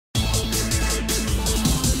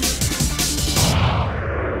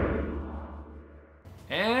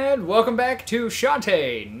And welcome back to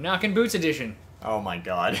Shantae, Knockin' Boots Edition. Oh my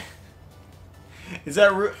god. Is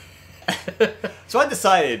that So I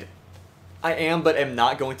decided I am but am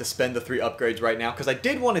not going to spend the 3 upgrades right now, because I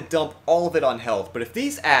did want to dump all of it on health, but if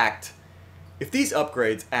these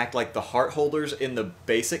upgrades act like the heart holders in the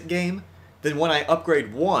basic game, then when I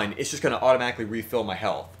upgrade one, it's just going to automatically refill my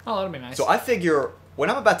health. Oh, that'll be nice. So I figure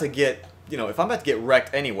when I'm about to get, if I'm about to get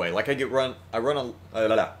wrecked anyway, like I run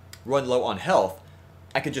low on health,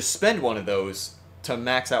 I could just spend one of those to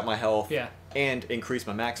max out my health and increase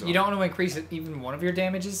my maximum. You don't want to increase even one of your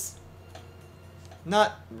damages?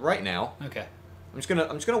 Not right now. Okay. I'm just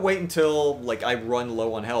gonna wait until like I run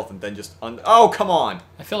low on health and then just oh, come on.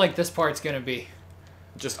 I feel like this part's gonna be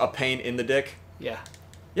just a pain in the dick. Yeah.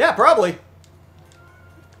 Yeah, probably.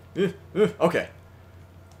 Okay.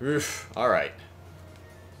 All right.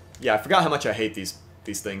 Yeah, I forgot how much I hate these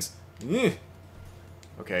things.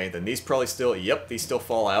 Okay, then these probably still. Yep, these still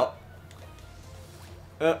fall out.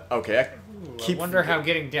 Okay. I wonder how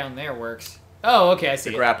getting down there works. Oh, okay, I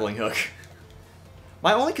see. The grappling hook.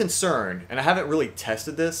 My only concern, and I haven't really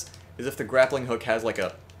tested this, is if the grappling hook has like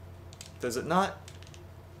a... Does it not?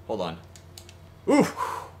 Hold on. Ooh!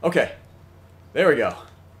 Okay. There we go.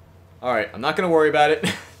 Alright, I'm not going to worry about it.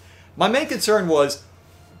 My main concern was,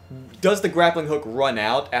 does the grappling hook run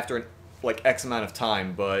out after like X amount of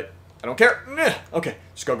time, but I don't care. Okay,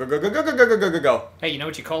 just go, go, go, go, go, go, go, go, go, go. Hey, you know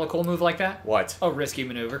what you call a cool move like that? What? A risky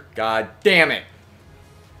maneuver. God damn it.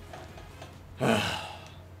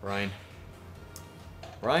 Ryan.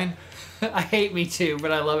 Ryan? I hate me too,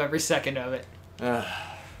 but I love every second of it. We're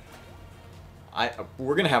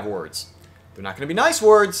going to have words. They're not going to be nice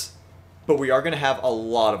words, but we are going to have a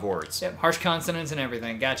lot of words. Yep, harsh consonants and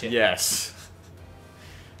everything. Gotcha. Yes.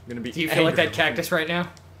 I'm going to be Do you feel like that cactus right now?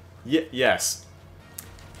 Yes.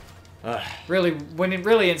 Really, when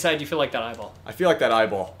really inside you feel like that eyeball. I feel like that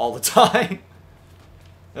eyeball all the time.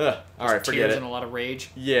 Alright, forget Tears it. and a lot of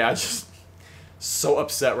rage. Yeah, I'm just so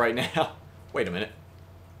upset right now. Wait a minute.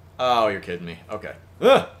 Oh, you're kidding me. Okay.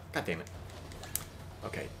 God damn it.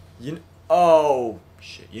 Okay. Oh,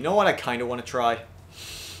 shit. You know what I kind of want to try?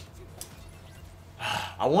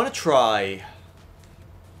 I want to try...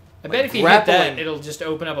 I bet if you hit that, it'll just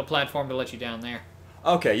open up a platform to let you down there.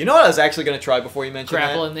 Okay, you know what I was actually going to try before you mentioned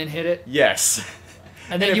Grapple that? and then hit it? Yes.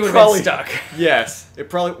 And then you would have been stuck. Yes. It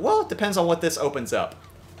probably... Well, it depends on what this opens up.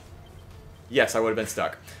 Yes, I would have been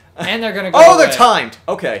stuck. And they're going to go Oh, away. they're timed!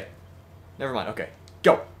 Okay. Never mind. Okay.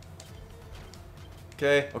 Go.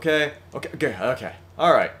 Okay, okay, okay, okay, okay.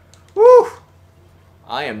 Alright. Woo!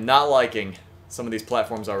 I am not liking some of these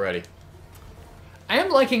platforms already. I am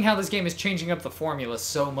liking how this game is changing up the formula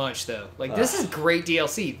so much, though. Like, this is great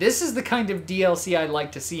DLC. This is the kind of DLC I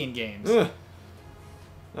like to see in games.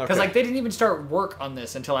 Because, like, they didn't even start work on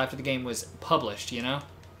this until after the game was published, you know?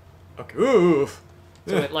 Okay. Ooh.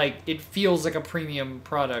 So, it feels like a premium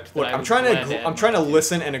product. Look, I'm trying to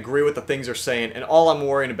listen and agree with the things they're saying, and all I'm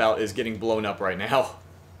worrying about is getting blown up right now.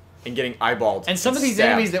 And getting eyeballed. And some of these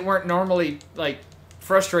enemies that weren't normally, like,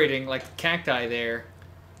 frustrating, like the cacti there.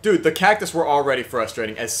 Dude, the cactus were already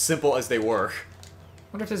frustrating, as simple as they were. I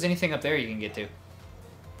wonder if there's anything up there you can get to.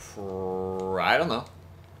 I don't know.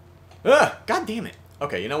 God damn it.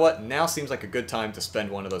 Okay, you know what? Now seems like a good time to spend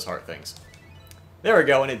one of those heart things. There we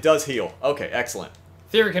go, and it does heal. Okay, excellent.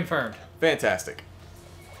 Theory confirmed. Fantastic.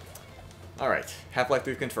 Alright, Half-Life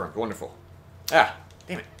 3 confirmed. Wonderful. Ah,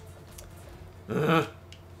 damn it.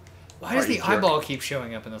 Why does the eyeball keep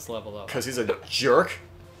showing up in this level, though? Because he's a jerk.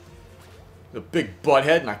 The big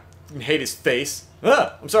butthead, and I hate his face.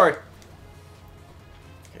 I'm sorry. Okay,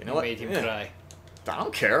 you know what? Made him cry. I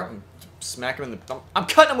don't care. I'm smacking him in the... I'm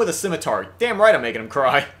cutting him with a scimitar. Damn right I'm making him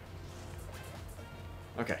cry.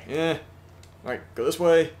 Okay, Alright, go this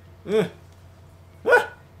way.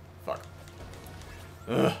 Fuck.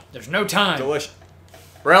 There's no time. Delicious.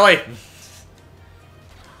 Really? Alright,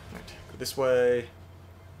 go this way.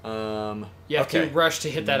 You have to rush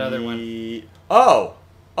to hit that other one. Oh!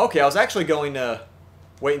 Okay, I was actually going to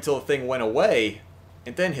wait until the thing went away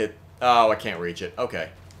and then hit... Oh, I can't reach it. Okay.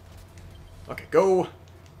 Okay, go.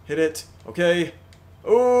 Hit it. Okay.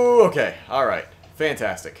 Oh, okay. Alright.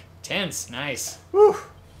 Fantastic. Tense. Nice. Whew.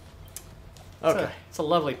 Okay. It's a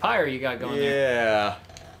lovely pyre you got going there. Yeah.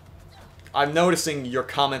 I'm noticing you're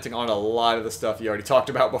commenting on a lot of the stuff you already talked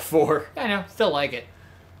about before. I know. Still like it.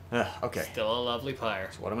 Okay. Still a lovely pyre.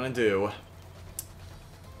 So what I'm going to do...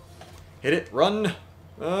 Hit it. Run.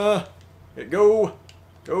 Hit it. Go.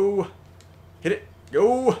 Go. Hit it.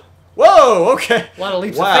 Go. Whoa! Okay. A lot of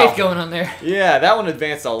leaps of faith going on there. Yeah, that one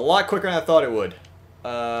advanced a lot quicker than I thought it would.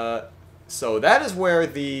 So that is where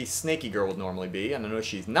the snaky girl would normally be, and I know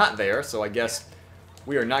she's not there, so I guess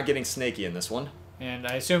We are not getting snaky in this one. And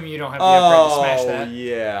I assume you don't have the upgrade to smash that. Oh,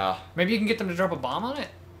 yeah. Maybe you can get them to drop a bomb on it?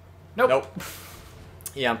 Nope. Nope.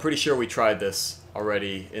 Yeah, I'm pretty sure we tried this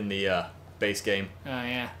already in the base game. Oh,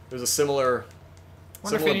 yeah. There's a similar... I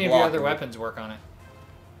wonder if any of your other weapons work on it.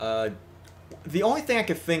 The only thing I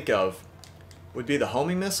could think of would be the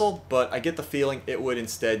homing missile, but I get the feeling it would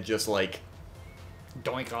instead just, like...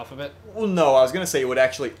 Doink off of it? Well, no, I was going to say it would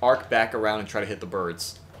actually arc back around and try to hit the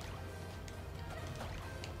birds.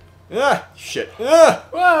 Ah! Shit. Ah!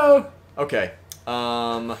 Whoa! Okay.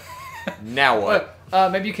 Now what?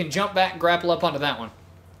 Maybe you can jump back and grapple up onto that one.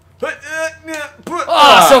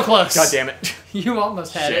 Oh, so close! God damn it. You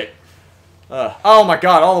almost had it. Oh my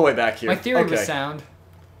god, all the way back here. My theory was sound.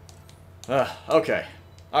 Okay.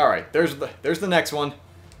 Alright, there's the next one.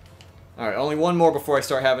 Alright, only one more before I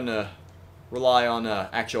start having to rely on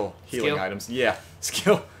actual healing items. Yeah.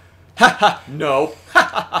 Skill. Haha, no.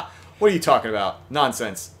 What are you talking about?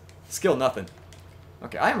 Nonsense. Skill nothing.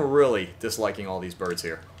 Okay, I am really disliking all these birds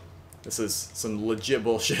here. This is some legit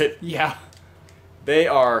bullshit. Yeah. They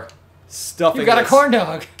are stuffing. You got a corn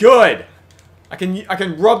dog. Good. I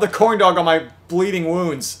can rub the corn dog on my bleeding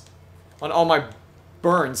wounds, on all my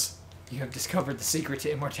burns. You have discovered the secret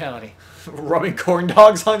to immortality. Rubbing corn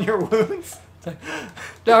dogs on your wounds.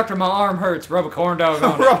 Doctor, my arm hurts. Rub a corn dog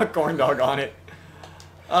on it. Rub a corn dog on it.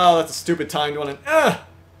 Oh, that's a stupid timed one. And ah,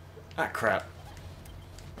 crap.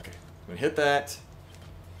 Okay, I'm gonna hit that.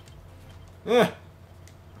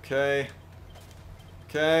 Okay.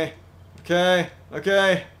 Okay. Okay.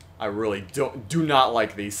 Okay. I really do not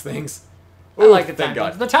like these things. Ooh, I like the thank time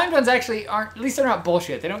ones. The timed ones actually aren't, at least they're not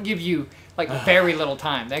bullshit. They don't give you, like, very little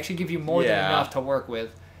time. They actually give you more than enough to work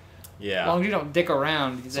with. Yeah. As long as you don't dick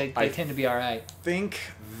around, they tend to be alright. I think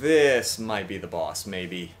this might be the boss,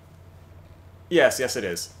 maybe. Yes, yes it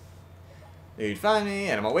is. You'd find me,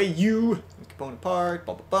 and I'm away you. Component part,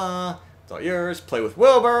 blah, blah, blah. It's all yours. Play with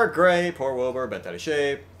Wilbur. Great. Poor Wilbur. Bent out of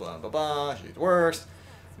shape. Blah, blah, blah. She's the worst.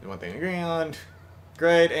 There's one thing to agree on.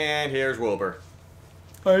 Great. And here's Wilbur.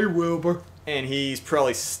 Hey, Wilbur. And he's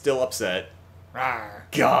probably still upset. Rawr.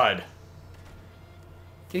 God.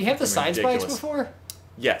 Did he have the side spikes before?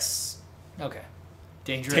 Yes. Okay.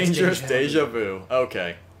 Dangerous deja vu.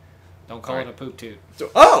 Okay. Don't call it a poop toot. So,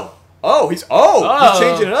 he's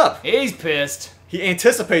changing it up. He's pissed. He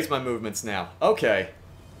anticipates my movements now. Okay.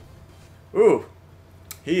 Ooh.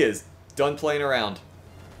 He is done playing around.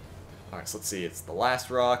 Alright, so let's see. It's the last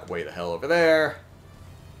rock. Way the hell over there.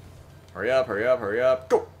 Hurry up, hurry up, hurry up.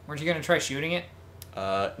 Go! Weren't you going to try shooting it?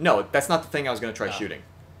 No, that's not the thing I was going to try shooting.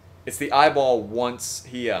 It's the eyeball once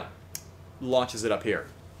he launches it up here.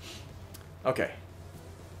 Okay.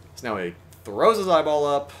 So now he throws his eyeball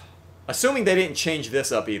up. Assuming they didn't change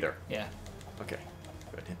this up either. Yeah. Okay.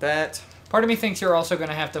 Go ahead and hit that. Part of me thinks you're also going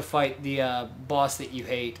to have to fight the boss that you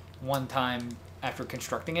hate one time after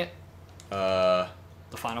constructing it. The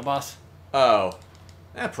final boss. Oh.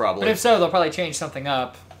 Probably. But if so, they'll probably change something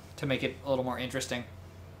up to make it a little more interesting.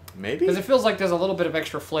 Maybe? Because it feels like there's a little bit of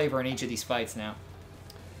extra flavor in each of these fights now.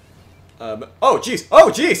 Oh, jeez.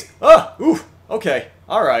 Oh, jeez. Oof. Okay.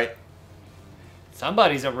 All right.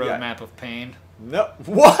 Somebody's a roadmap of pain. No.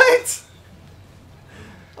 What?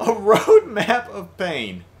 A roadmap of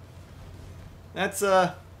pain. That's,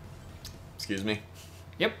 excuse me.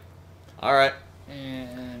 Yep. All right.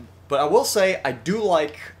 And... But I will say, I do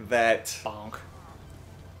like that... Bonk.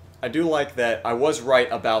 I do like that I was right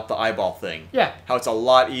about the eyeball thing. Yeah. How it's a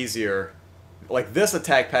lot easier. Like, this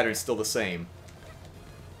attack pattern is still the same.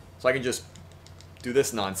 So I can just do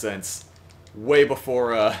this nonsense way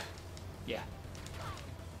before, Yeah.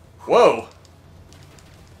 Whoa!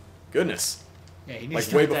 Goodness. Yeah, he needs like,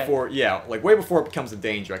 to way do that. before, yeah, like, way before it becomes a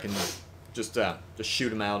danger, I can just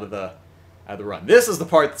shoot him out of the run. This is the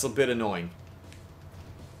part that's a bit annoying.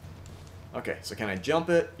 Okay, so can I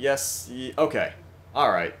jump it? Yes. Okay.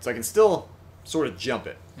 Alright, so I can still sort of jump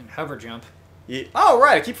it. And hover jump. Oh,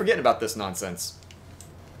 right, I keep forgetting about this nonsense.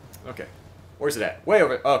 Okay. Where's it at? Way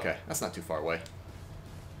over... Okay, that's not too far away.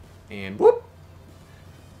 And whoop!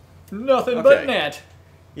 Nothing but net.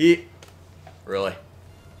 Really?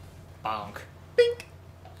 Bonk. Bink!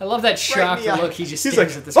 I love that shocked look he just He's stares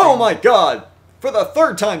like, at the screen. oh my god! For the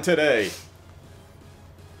third time today!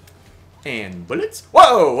 And bullets?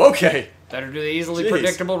 Whoa, okay! Better do the easily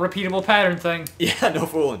predictable, repeatable pattern thing. Yeah, no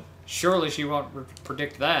fooling. Surely she won't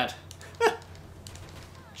predict that.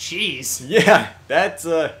 Jeez. Yeah, that's,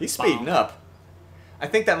 he's speeding up. I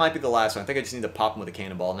think that might be the last one. I think I just need to pop him with a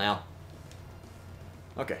cannonball now.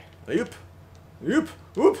 Okay. Oop. Oop.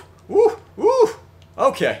 Oop. Woo. Woo.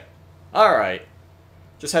 Okay. Alright.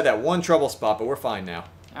 Just had that one trouble spot, but we're fine now.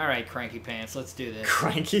 Alright, Cranky Pants, let's do this.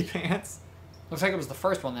 Cranky Pants? Looks like it was the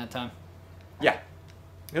first one that time. Yeah.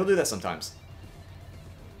 He'll do that sometimes.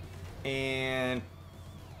 And...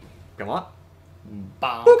 Come on.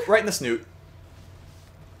 Bonk. Boop, right in the snoot.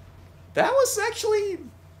 That was actually...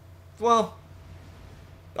 Well...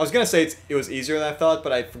 I was going to say it was easier than I thought,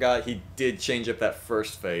 but I forgot he did change up that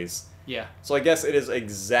first phase. Yeah. So I guess it is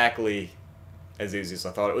exactly as easy as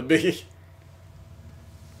I thought it would be.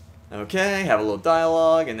 Okay, have a little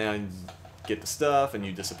dialogue, and then get the stuff, and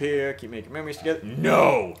you disappear, keep making memories together.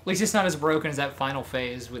 No! At least it's not as broken as that final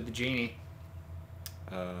phase with the genie.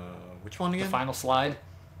 Which one again? The final slide.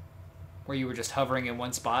 Where you were just hovering in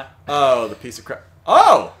one spot. Oh, the piece of crap.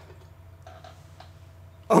 Oh!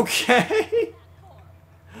 Okay.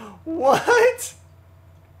 What?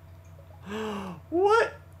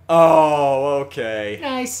 What? Oh, okay.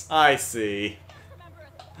 Nice. I see.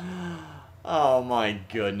 Oh my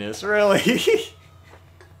goodness, really?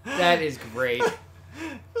 That is great.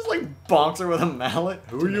 Just like bonks her with a mallet.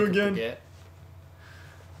 Who are you again? Forget.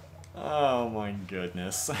 Oh my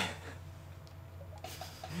goodness.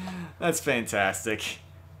 That's fantastic.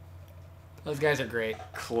 Those guys are great.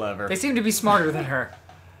 Clever. They seem to be smarter than her.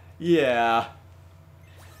 Yeah.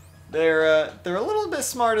 They're a little bit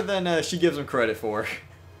smarter than she gives them credit for.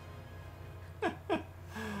 He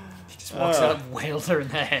just walks up and wails her in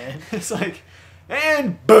the head. It's like,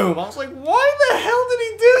 and boom! I was like, why the hell did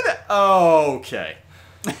he do that? Oh, okay.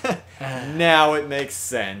 Now it makes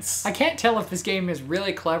sense. I can't tell if this game is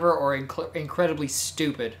really clever or incredibly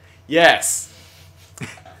stupid. Yes.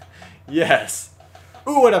 Yes.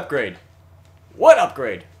 Ooh, what upgrade? What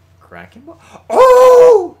upgrade? Cracking ball.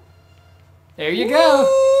 Oh! There you go.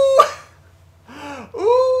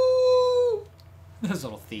 Ooh! Those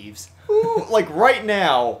little thieves. Ooh! Like right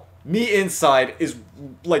now, me inside is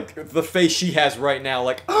like the face she has right now.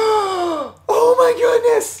 Like, oh my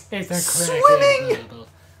goodness! It's a Swimming.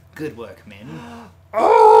 Good work, men.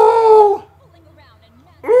 Oh!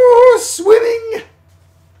 Ooh, swimming!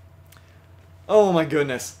 Oh my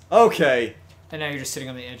goodness. Okay. And now you're just sitting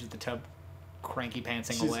on the edge of the tub, cranky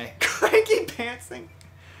pantsing away. Cranky pantsing?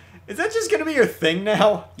 Is that just gonna be your thing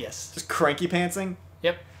now? Yes. Just cranky pantsing?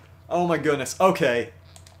 Yep. Oh my goodness. Okay.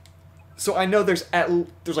 So I know there's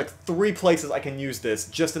like 3 places I can use this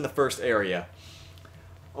just in the first area.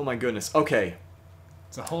 Oh my goodness. Okay.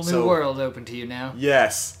 It's a whole new world open to you now.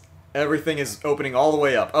 Yes. Everything is opening all the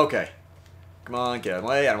way up. Okay. Come on, get out of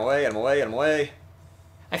my way, out of my way, out of my way, out of my way.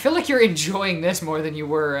 I feel like you're enjoying this more than you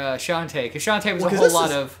were Shantae, because Shantae was a whole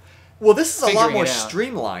lot of... Well, this is a lot more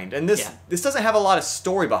streamlined, and this doesn't have a lot of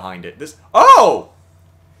story behind it. This... Oh!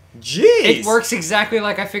 Jeez! It works exactly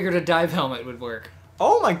like I figured a dive helmet would work.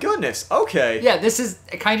 Oh my goodness, okay. Yeah, this is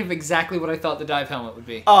kind of exactly what I thought the dive helmet would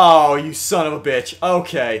be. Oh, you son of a bitch.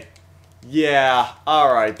 Okay. Yeah,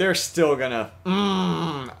 alright, they're still gonna...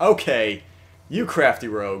 okay. You crafty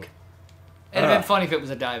rogue. It'd have been funny if it was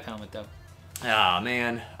a dive helmet, though. Ah,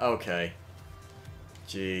 man. Okay.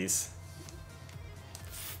 Jeez.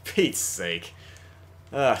 Pete's sake.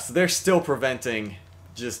 So they're still preventing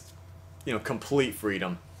just, you know, complete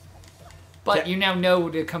freedom. But you now know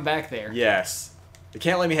to come back there. Yes. They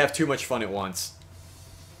can't let me have too much fun at once.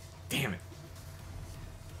 Damn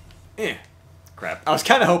it. Crap. I was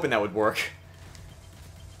kind of hoping that would work.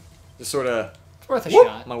 Just sort of... It's worth a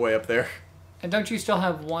shot. My way up there. And don't you still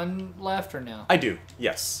have one left, or no? I do,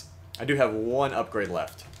 yes. I do have 1 upgrade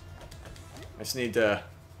left. I just need to...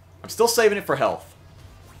 I'm still saving it for health.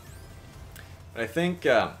 But I think...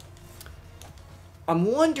 I'm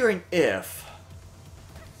wondering if...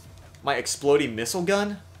 my exploding missile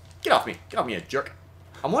gun... Get off me! Get off me, you jerk!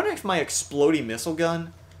 I'm wondering if my exploding missile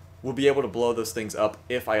gun will be able to blow those things up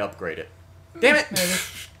if I upgrade it. Damn it!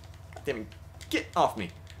 Damn it. Get off me.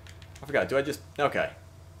 I forgot. Do I just... Okay.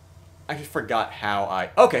 I just forgot how I...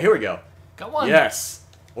 Okay, here we go. Got one. Yes.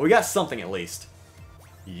 Well, we got something at least.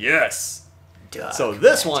 Yes. Dark so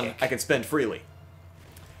this magic. one I can spend freely.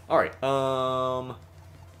 All right.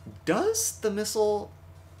 Does the missile?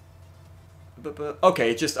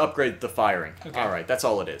 Okay, it just upgraded the firing. Okay. All right, that's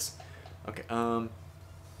all it is. Okay.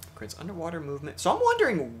 Creates underwater movement. So I'm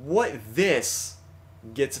wondering what this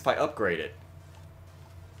gets if I upgrade it.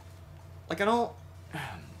 Like I don't.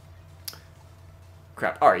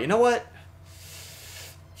 Crap. All right. You know what?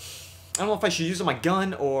 I don't know if I should use it on my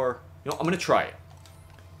gun or... You know, I'm going to try it.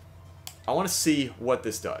 I want to see what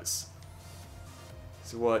this does.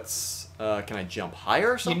 So what's... can I jump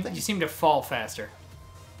higher or something? You seem to fall faster.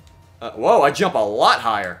 Whoa, I jump a lot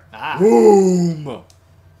higher. Ah. Boom!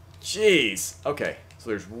 Jeez. Okay, so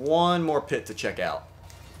there's 1 more pit to check out.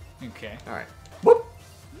 Okay. Alright. Whoop!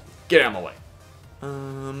 Get out of my way.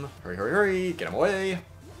 Hurry, hurry, hurry. Get out of my way.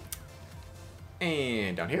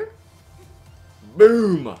 And down here.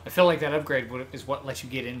 Boom. I feel like that upgrade is what lets you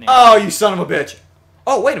get in there. Oh, you son of a bitch.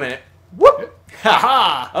 Oh, wait a minute. Whoop. Ha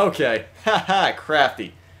ha. Okay. Ha ha.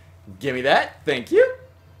 Crafty. Give me that. Thank you.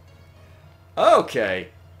 Okay.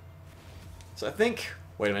 So I think...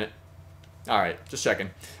 Wait a minute. Alright, just checking.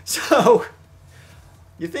 So,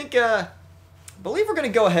 you think, I believe we're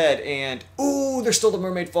going to go ahead and... Ooh, there's still the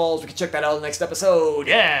Mermaid Falls. We can check that out in the next episode.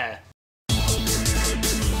 Yeah.